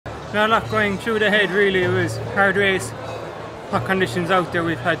Not a lot going through the head really. It was hard race, hot conditions out there.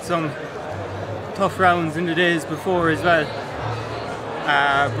 We've had some tough rounds in the days before as well,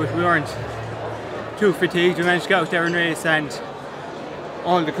 but we weren't too fatigued. We managed to get out there and race, and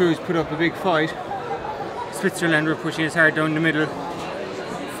all the crews put up a big fight. Switzerland were pushing us hard down the middle.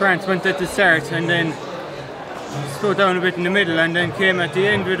 France went at the start and then slowed down a bit in the middle, and then came at the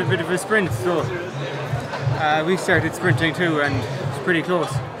end with a bit of a sprint. So we started sprinting too, and it's pretty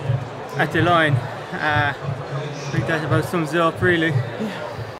close at the line. I think that about sums it up really.